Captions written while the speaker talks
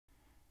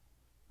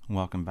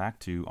Welcome back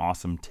to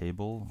Awesome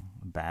Table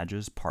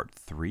Badges Part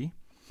 3.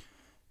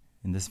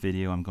 In this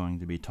video I'm going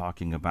to be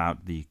talking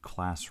about the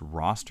Class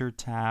Roster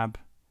tab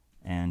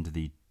and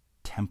the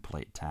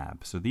Template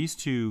tab. So these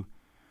two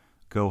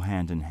go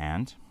hand in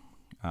hand.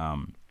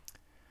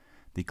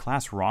 The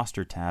Class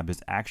Roster tab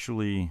is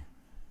actually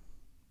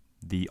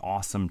the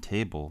Awesome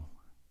Table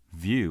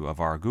view of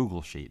our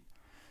Google Sheet.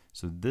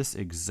 So this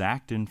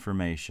exact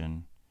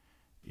information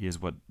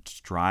is what's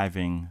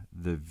driving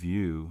the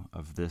view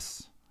of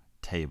this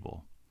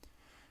table.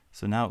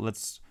 So now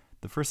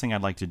the first thing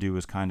I'd like to do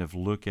is kind of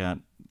look at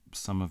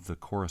some of the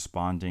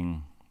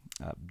corresponding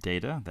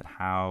data, that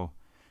how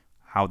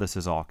this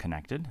is all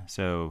connected.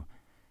 So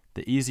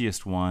the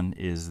easiest one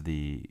is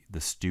the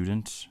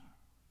student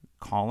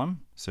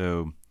column.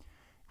 So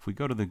if we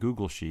go to the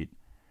Google Sheet,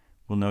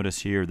 we'll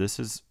notice here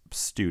this is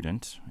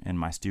student and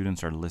my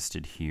students are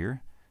listed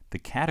here. The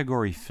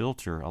category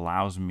filter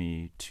allows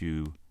me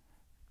to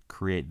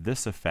create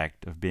this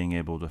effect of being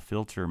able to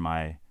filter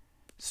my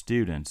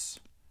students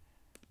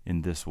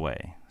in this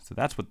way. So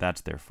that's what that's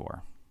there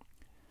for.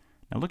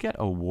 Now look at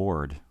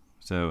award.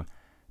 So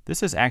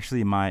this is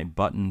actually my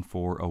button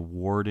for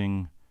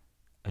awarding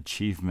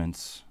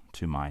achievements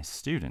to my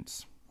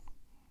students.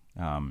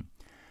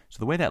 So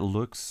the way that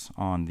looks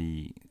on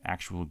the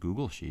actual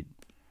Google Sheet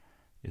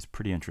is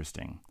pretty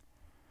interesting.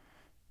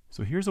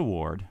 So here's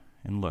award,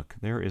 and look,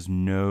 there is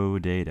no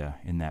data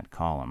in that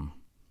column.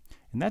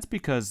 And that's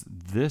because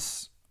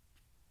this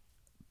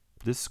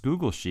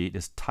Google Sheet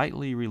is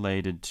tightly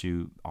related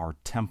to our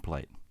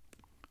template.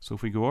 So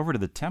if we go over to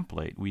the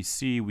template, we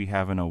see we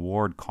have an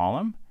award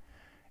column,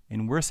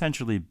 and we're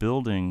essentially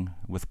building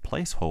with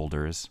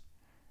placeholders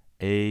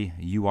a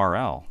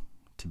URL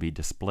to be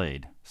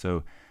displayed.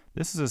 So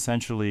this is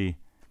essentially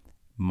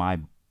my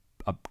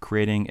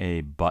creating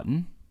a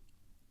button,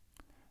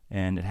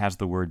 and it has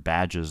the word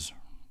badges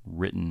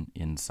written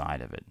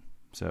inside of it.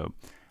 So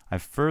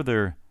I've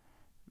further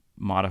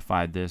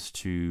modified this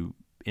to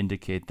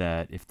indicate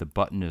that if the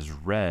button is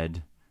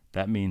red,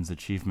 that means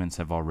achievements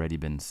have already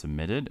been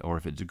submitted, or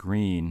if it's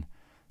green,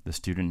 the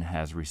student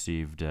has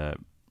received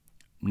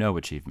no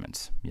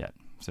achievements yet.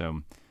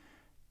 So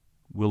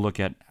we'll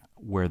look at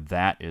where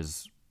that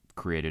is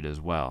created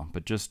as well.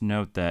 But just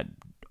note that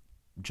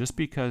just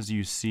because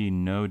you see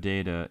no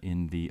data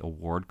in the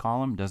award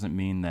column doesn't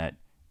mean that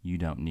you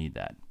don't need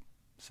that.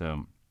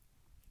 So,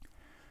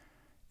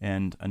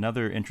 and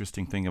another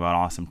interesting thing about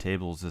Awesome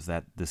Tables is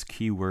that this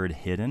keyword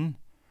hidden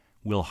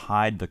will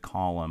hide the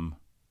column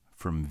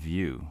from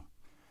view.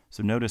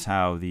 So notice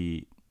how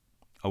the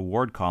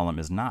award column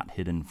is not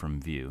hidden from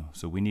view.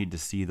 So we need to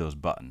see those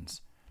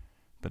buttons.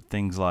 But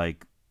things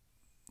like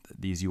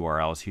these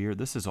URLs here,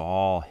 this is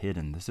all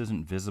hidden. This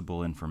isn't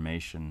visible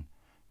information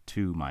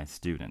to my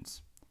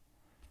students.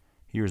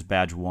 Here's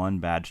badge 1,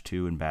 badge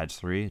 2, and badge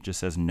 3. It just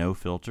says no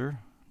filter,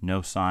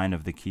 no sign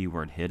of the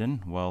keyword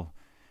hidden. Well,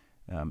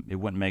 it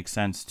wouldn't make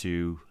sense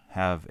to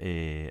have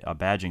a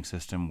badging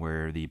system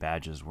where the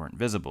badges weren't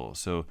visible.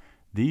 So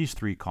these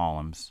three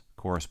columns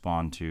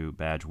correspond to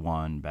badge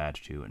 1,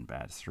 badge 2, and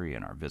badge 3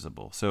 and are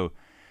visible. So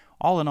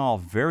all in all,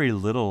 very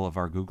little of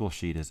our Google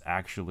Sheet is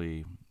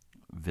actually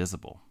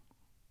visible.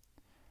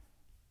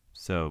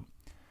 So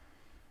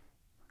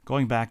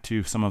going back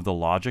to some of the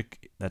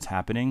logic that's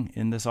happening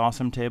in this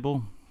awesome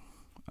table,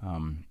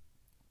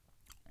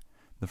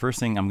 the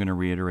first thing I'm going to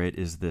reiterate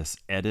is this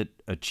edit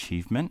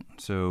achievement.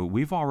 So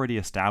we've already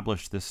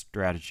established this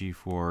strategy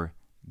for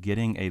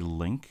getting a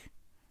link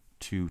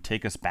to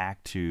take us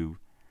back to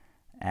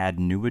add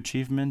new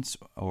achievements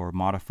or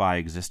modify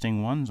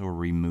existing ones or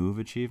remove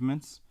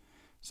achievements.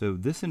 So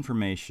this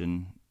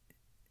information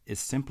is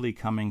simply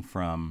coming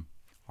from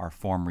our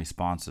form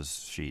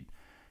responses sheet,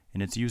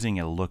 and it's using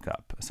a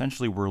lookup.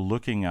 Essentially, we're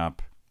looking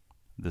up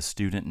the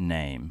student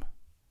name.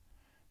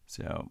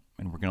 So,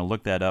 and we're going to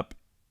look that up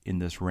in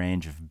this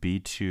range of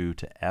B2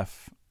 to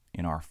F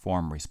in our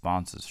form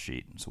responses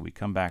sheet. So we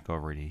come back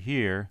over to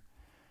here.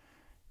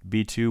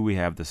 B2, we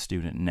have the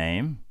student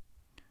name,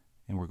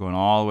 and we're going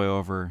all the way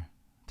over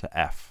to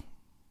F.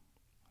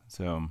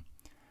 So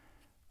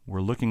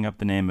we're looking up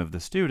the name of the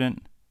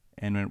student,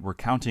 and we're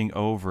counting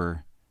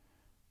over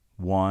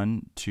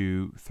 1,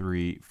 2,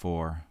 3,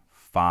 4,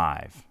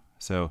 5.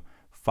 So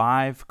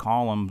 5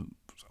 columns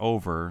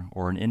over,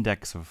 or an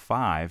index of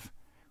 5,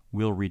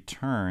 will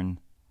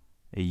return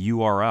a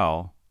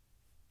URL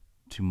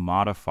to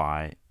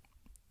modify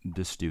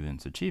the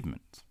student's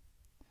achievements.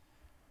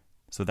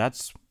 So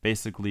that's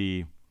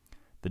basically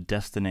the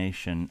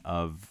destination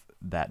of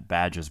that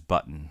badges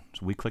button.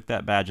 So we click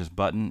that badges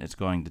button, it's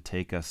going to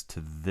take us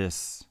to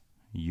this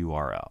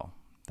URL.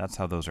 That's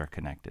how those are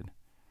connected.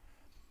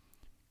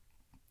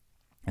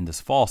 And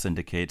this false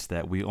indicates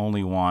that we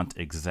only want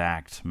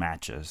exact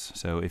matches.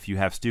 So if you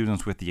have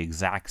students with the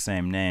exact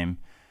same name,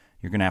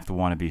 you're going to have to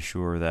want to be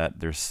sure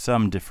that there's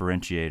some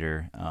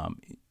differentiator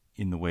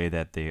in the way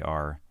that they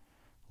are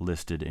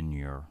listed in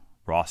your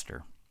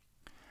roster.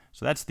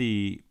 So that's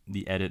the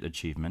edit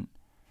achievement.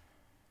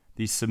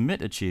 The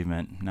submit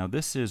achievement, now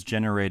this is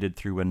generated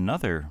through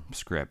another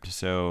script.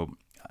 So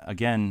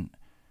again,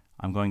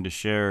 I'm going to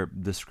share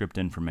the script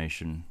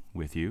information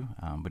with you,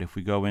 but if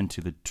we go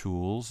into the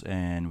tools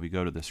and we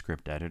go to the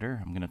script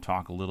editor, I'm going to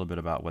talk a little bit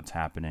about what's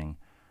happening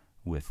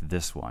with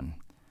this one.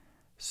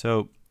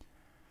 So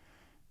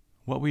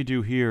what we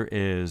do here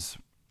is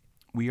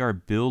we are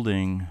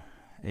building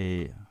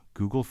a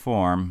Google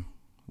form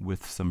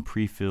with some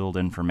pre-filled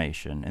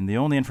information, and the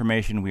only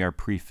information we are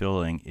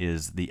pre-filling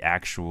is the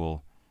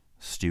actual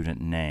student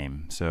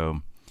name.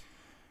 So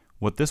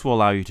what this will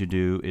allow you to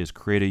do is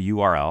create a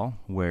URL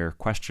where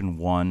question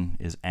 1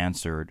 is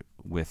answered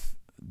with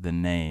the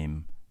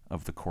name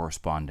of the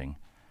corresponding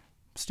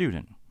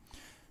student.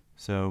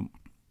 So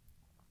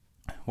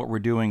what we're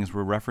doing is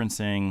we're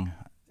referencing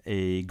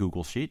a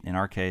Google Sheet, in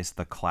our case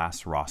the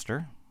class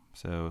roster.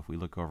 So if we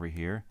look over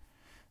here,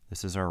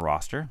 this is our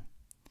roster,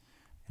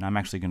 and I'm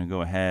actually going to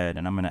go ahead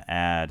and I'm going to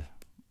add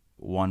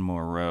one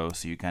more row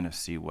so you kind of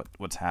see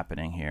what's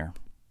happening here.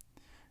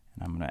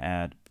 And I'm going to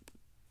add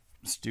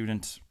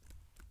student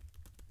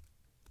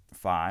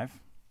 5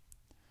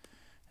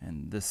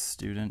 and this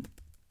student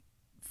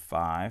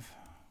 5.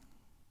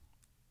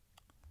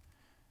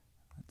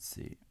 Let's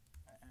see.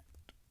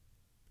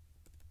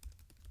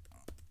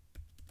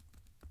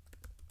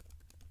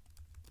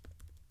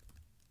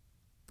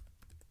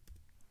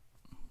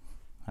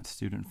 That's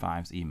student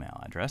 5's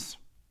email address.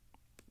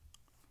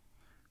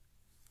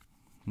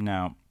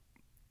 Now,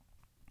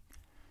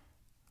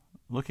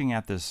 looking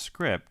at this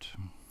script,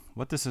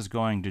 what this is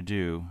going to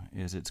do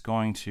is it's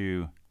going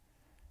to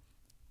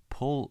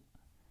pull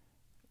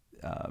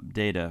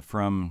data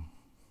from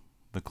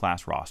the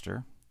class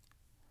roster,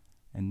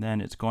 and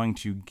then it's going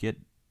to get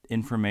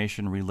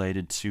information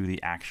related to the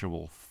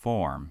actual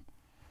form.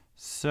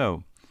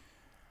 So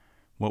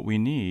what we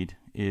need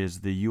is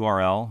the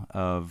URL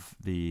of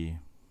the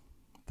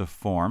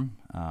form.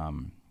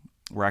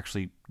 We're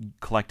actually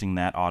collecting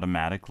that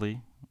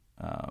automatically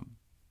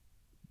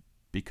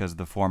because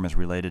the form is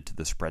related to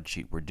the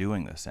spreadsheet we're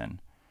doing this in.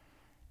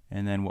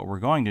 And then what we're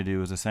going to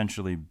do is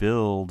essentially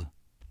build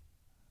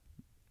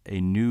a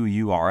new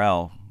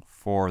URL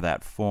for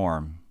that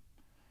form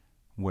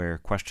where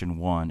question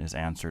 1 is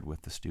answered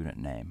with the student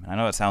name. I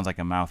know it sounds like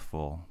a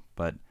mouthful,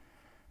 but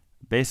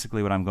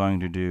basically what I'm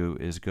going to do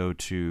is go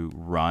to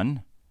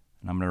run,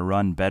 and I'm going to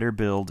run better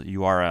build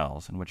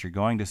URLs, and what you're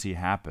going to see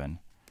happen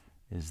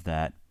is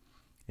that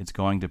it's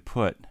going to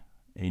put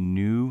a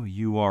new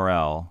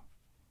URL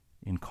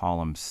in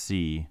column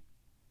C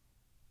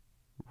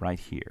right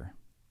here.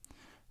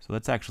 So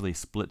let's actually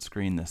split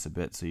screen this a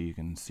bit so you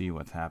can see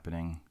what's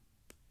happening.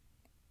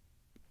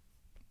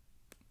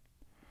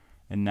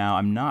 And now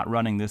I'm not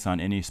running this on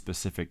any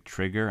specific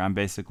trigger. I'm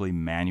basically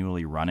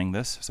manually running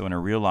this. So in a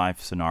real life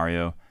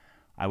scenario,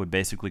 I would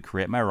basically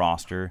create my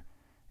roster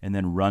and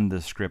then run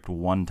the script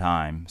one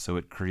time so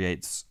it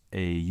creates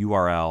a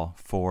URL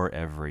for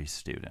every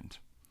student.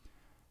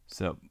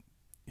 So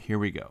here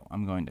we go.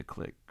 I'm going to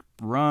click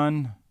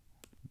run,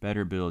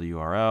 better build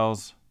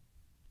URLs,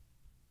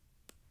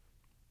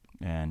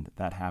 and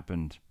that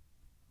happened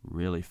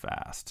really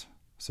fast.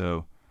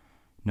 So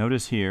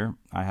notice here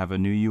I have a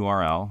new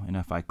URL, and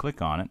if I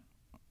click on it,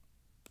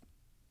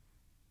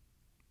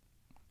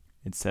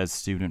 it says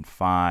student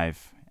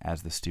 5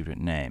 as the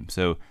student name.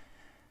 So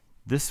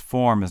this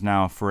form is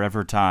now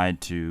forever tied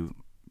to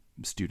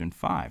student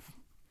 5.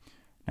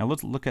 Now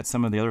let's look at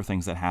some of the other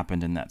things that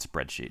happened in that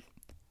spreadsheet.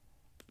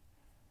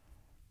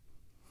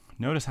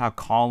 Notice how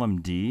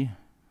column D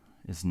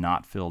is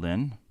not filled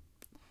in.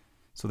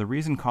 So the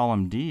reason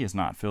column D is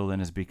not filled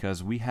in is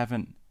because we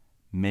haven't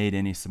made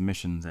any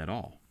submissions at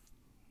all.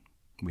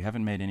 We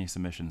haven't made any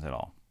submissions at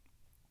all.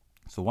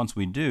 So once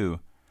we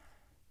do,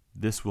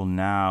 this will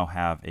now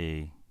have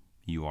a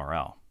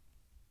URL.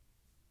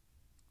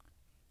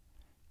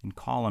 In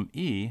column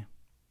E,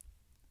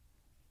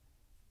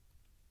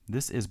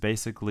 this is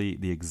basically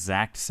the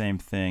exact same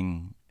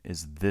thing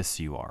as this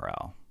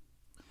URL.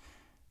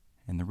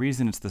 And the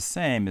reason it's the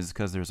same is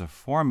because there's a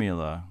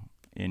formula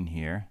in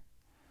here.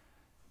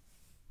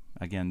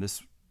 Again,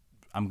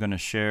 I'm going to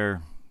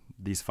share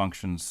these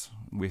functions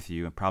with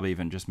you and probably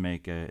even just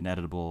make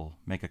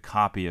a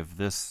copy of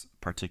this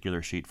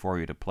particular sheet for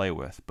you to play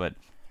with. But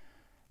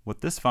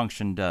what this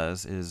function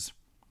does is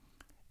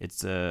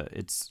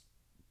it's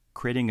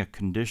creating a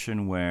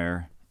condition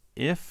where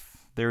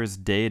if there is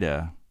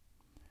data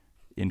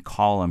in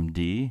column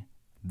D,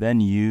 then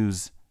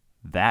use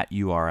that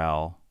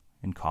URL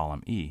in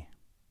column E.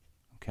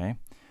 Okay?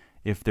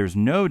 If there's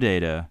no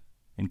data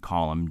in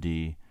column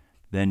D,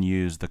 then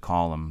use the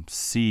column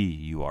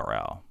C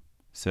URL.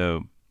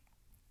 So,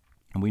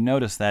 and we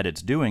notice that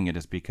it's doing it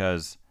is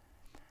because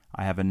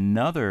I have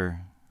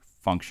another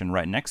function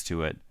right next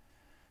to it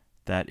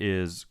that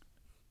is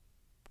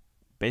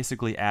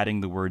basically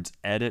adding the words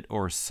edit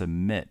or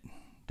submit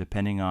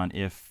depending on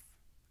if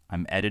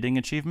I'm editing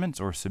achievements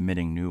or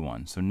submitting new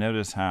ones. So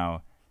notice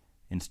how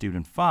in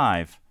student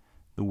 5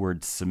 the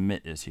word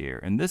submit is here,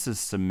 and this is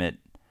submit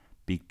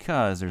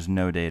because there's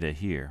no data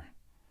here.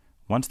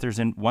 Once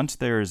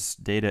there's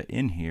data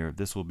in here,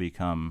 this will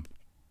become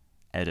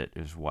edit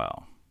as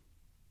well.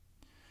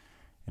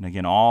 And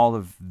again, all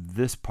of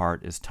this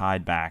part is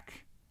tied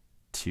back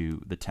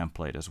to the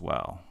template as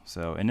well.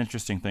 So an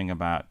interesting thing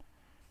about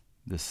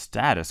the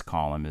status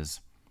column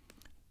is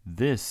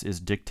this is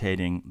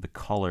dictating the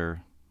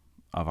color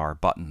of our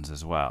buttons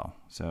as well.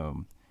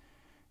 So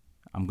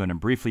I'm going to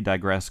briefly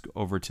digress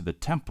over to the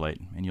template,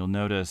 and you'll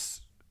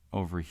notice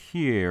over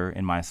here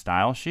in my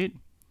style sheet,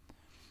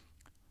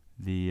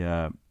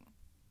 the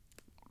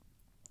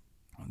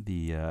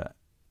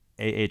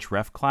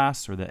ahref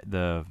class, or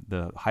the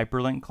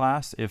hyperlink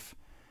class. If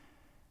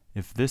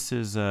this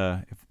is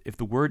if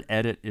the word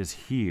edit is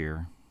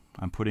here,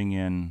 I'm putting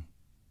in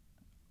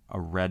a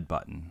red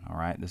button. All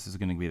right, this is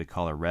going to be the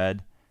color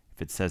red.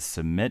 If it says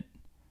submit,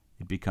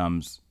 it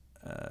becomes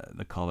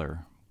the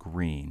color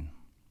green.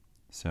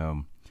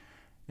 So,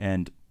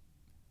 and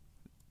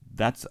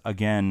that's,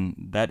 again,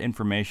 that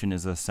information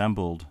is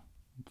assembled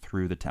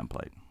through the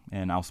template.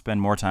 And I'll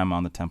spend more time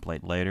on the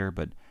template later,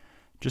 but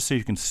just so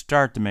you can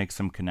start to make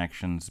some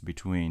connections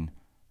between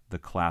the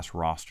class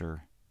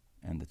roster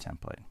and the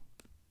template.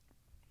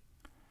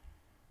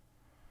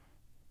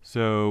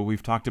 So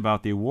we've talked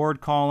about the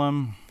award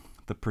column.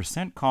 The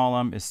percent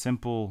column is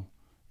simple.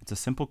 It's a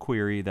simple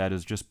query that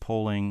is just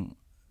pulling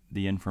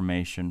the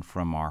information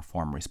from our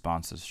form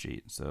responses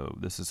sheet. So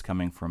this is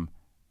coming from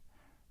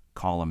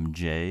column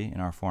J in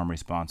our form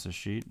responses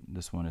sheet.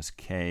 This one is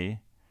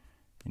K,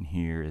 and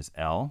here is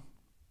L.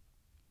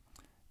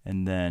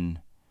 And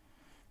then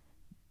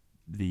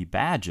the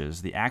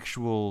badges, the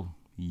actual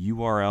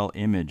URL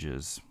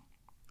images,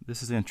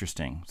 this is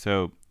interesting.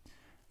 So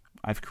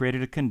I've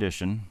created a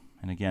condition,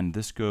 and again,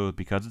 this goes,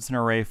 because it's an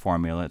array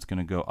formula, it's going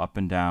to go up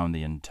and down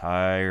the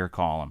entire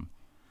column.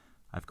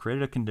 I've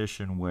created a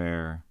condition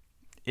where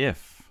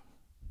if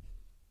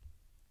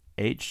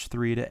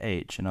H3 to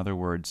H, in other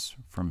words,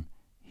 from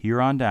here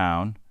on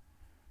down,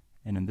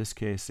 and in this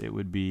case it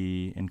would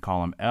be in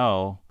column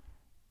L,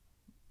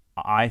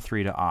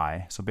 I3 to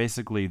I. So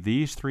basically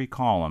these three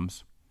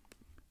columns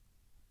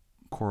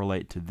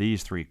correlate to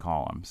these three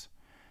columns.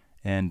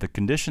 And the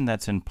condition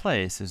that's in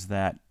place is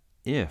that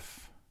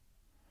if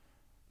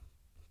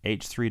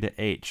H3 to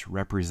H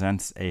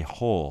represents a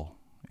whole,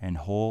 and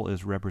whole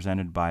is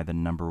represented by the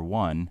number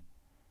 1,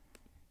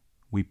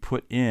 we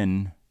put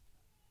in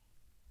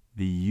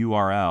the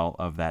URL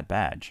of that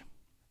badge.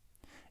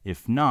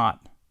 If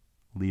not,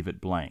 leave it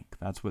blank.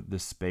 That's what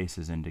this space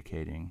is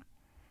indicating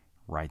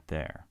right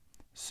there.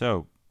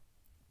 So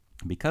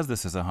because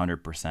this is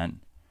 100%,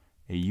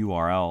 a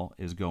URL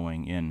is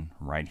going in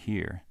right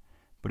here.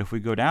 But if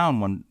we go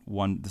down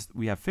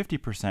we have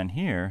 50%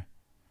 here,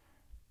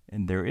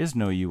 and there is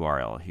no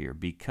URL here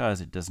because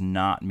it does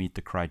not meet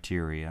the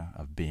criteria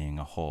of being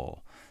a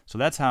whole. So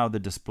that's how the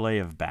display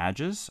of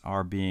badges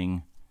are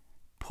being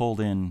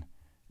pulled in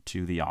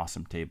to the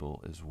awesome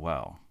table as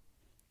well.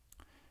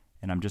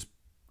 And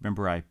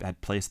remember I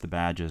had placed the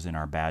badges in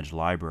our badge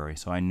library,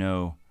 so I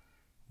know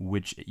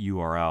which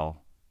URL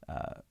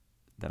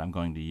that I'm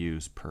going to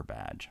use per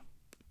badge.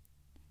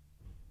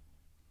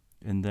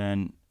 And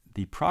then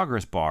the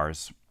progress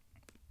bars,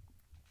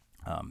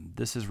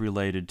 this is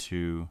related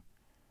to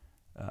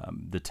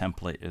the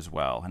template as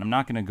well. And I'm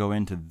not going to go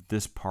into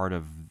this part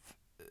of,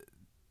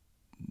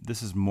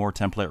 this is more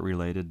template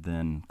related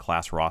than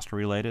class roster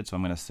related, so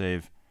I'm going to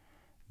save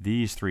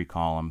these three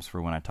columns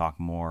for when I talk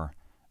more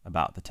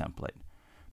about the template.